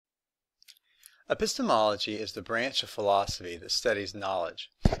Epistemology is the branch of philosophy that studies knowledge.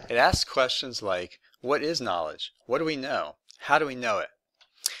 It asks questions like, what is knowledge? What do we know? How do we know it?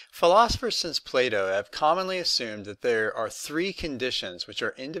 Philosophers since Plato have commonly assumed that there are three conditions which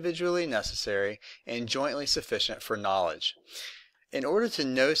are individually necessary and jointly sufficient for knowledge. In order to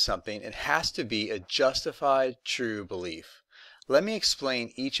know something, it has to be a justified, true belief. Let me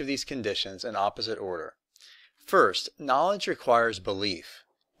explain each of these conditions in opposite order. First, knowledge requires belief.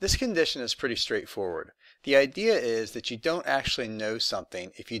 This condition is pretty straightforward. The idea is that you don't actually know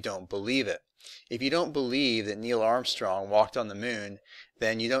something if you don't believe it. If you don't believe that Neil Armstrong walked on the moon,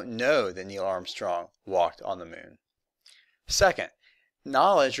 then you don't know that Neil Armstrong walked on the moon. Second,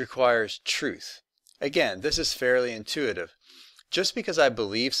 knowledge requires truth. Again, this is fairly intuitive. Just because I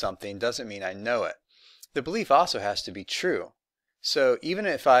believe something doesn't mean I know it. The belief also has to be true. So even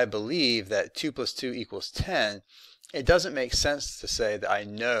if I believe that 2 plus 2 equals 10, it doesn't make sense to say that I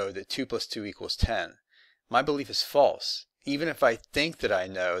know that 2 plus 2 equals 10. My belief is false. Even if I think that I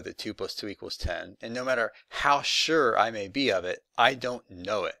know that 2 plus 2 equals 10, and no matter how sure I may be of it, I don't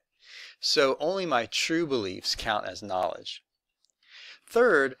know it. So only my true beliefs count as knowledge.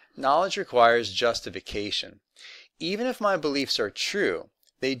 Third, knowledge requires justification. Even if my beliefs are true,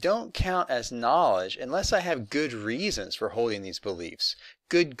 they don't count as knowledge unless I have good reasons for holding these beliefs,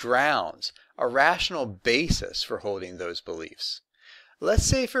 good grounds, a rational basis for holding those beliefs. Let's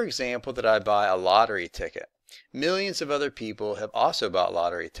say, for example, that I buy a lottery ticket. Millions of other people have also bought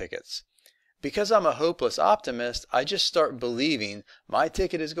lottery tickets. Because I'm a hopeless optimist, I just start believing my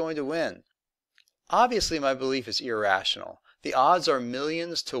ticket is going to win. Obviously, my belief is irrational. The odds are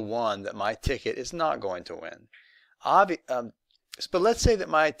millions to 1 that my ticket is not going to win. But let's say that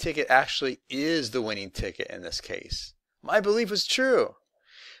my ticket actually is the winning ticket in this case. My belief was true.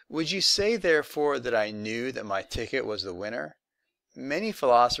 Would you say, therefore, that I knew that my ticket was the winner? Many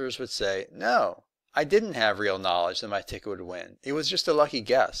philosophers would say, no, I didn't have real knowledge that my ticket would win. It was just a lucky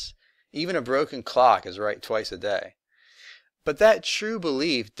guess. Even a broken clock is right twice a day. But that true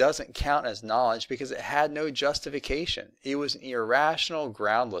belief doesn't count as knowledge because it had no justification. It was an irrational,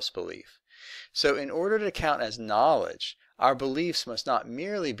 groundless belief. So in order to count as knowledge, our beliefs must not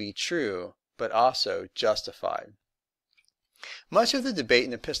merely be true, but also justified. Much of the debate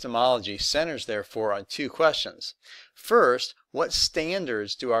in epistemology centers, therefore, on two questions. First, what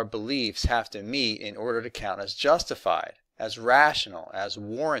standards do our beliefs have to meet in order to count as justified, as rational, as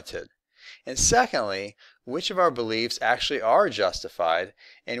warranted? And secondly, which of our beliefs actually are justified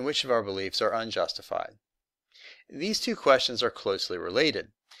and which of our beliefs are unjustified? These two questions are closely related.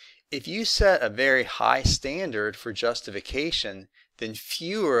 If you set a very high standard for justification, then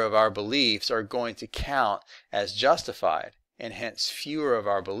fewer of our beliefs are going to count as justified, and hence fewer of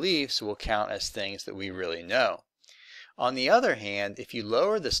our beliefs will count as things that we really know. On the other hand, if you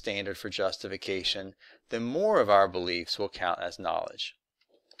lower the standard for justification, then more of our beliefs will count as knowledge.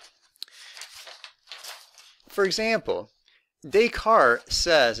 For example, Descartes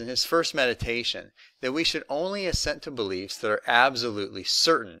says in his first meditation that we should only assent to beliefs that are absolutely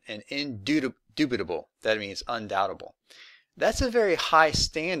certain and indubitable. That means undoubtable. That's a very high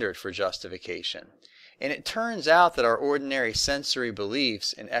standard for justification. And it turns out that our ordinary sensory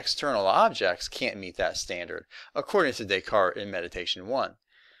beliefs in external objects can't meet that standard, according to Descartes in Meditation 1.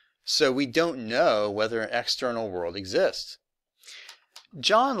 So we don't know whether an external world exists.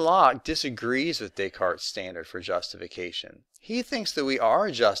 John Locke disagrees with Descartes' standard for justification. He thinks that we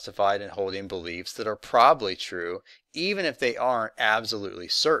are justified in holding beliefs that are probably true, even if they aren't absolutely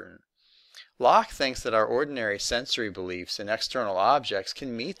certain. Locke thinks that our ordinary sensory beliefs in external objects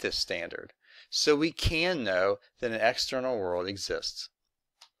can meet this standard, so we can know that an external world exists.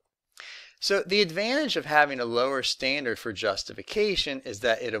 So the advantage of having a lower standard for justification is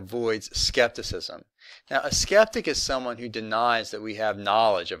that it avoids skepticism. Now, a skeptic is someone who denies that we have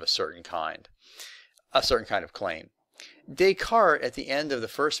knowledge of a certain kind of claim. Descartes, at the end of the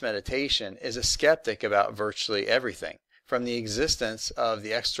first meditation, is a skeptic about virtually everything, from the existence of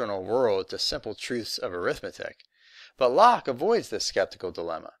the external world to simple truths of arithmetic. But Locke avoids this skeptical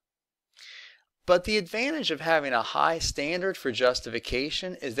dilemma. But the advantage of having a high standard for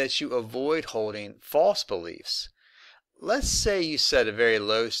justification is that you avoid holding false beliefs. Let's say you set a very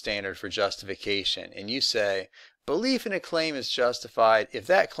low standard for justification and you say, belief in a claim is justified if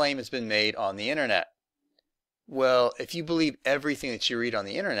that claim has been made on the internet. Well, if you believe everything that you read on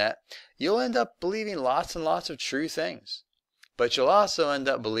the internet, you'll end up believing lots and lots of true things. But you'll also end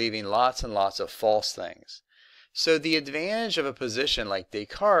up believing lots and lots of false things. So the advantage of a position like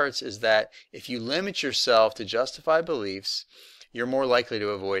Descartes is that if you limit yourself to justified beliefs, you're more likely to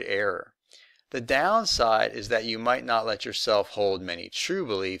avoid error. The downside is that you might not let yourself hold many true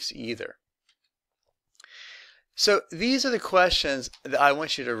beliefs either. So these are the questions that I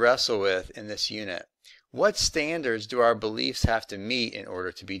want you to wrestle with in this unit. What standards do our beliefs have to meet in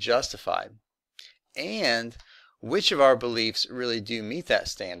order to be justified? And which of our beliefs really do meet that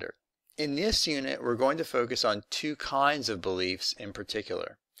standard? In this unit, we're going to focus on two kinds of beliefs in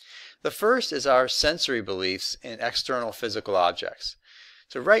particular. The first is our sensory beliefs in external physical objects.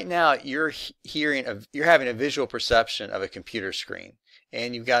 So right now, you're having a visual perception of a computer screen,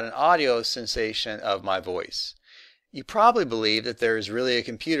 and you've got an audio sensation of my voice. You probably believe that there is really a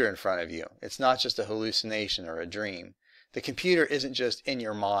computer in front of you. It's not just a hallucination or a dream. The computer isn't just in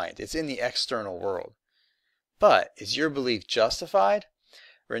your mind, it's in the external world. But is your belief justified?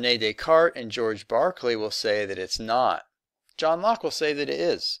 René Descartes and George Berkeley will say that it's not. John Locke will say that it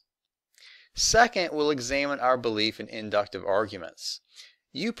is. Second, we'll examine our belief in inductive arguments.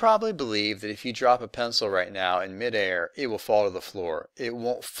 You probably believe that if you drop a pencil right now in midair, it will fall to the floor. It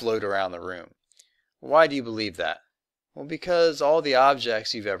won't float around the room. Why do you believe that? Well, because all the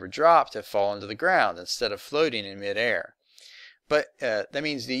objects you've ever dropped have fallen to the ground instead of floating in midair. But that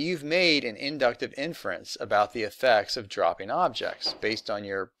means that you've made an inductive inference about the effects of dropping objects based on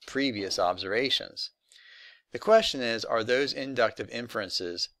your previous observations. The question is, are those inductive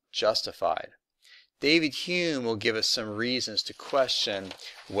inferences justified? David Hume will give us some reasons to question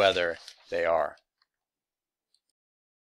whether they are.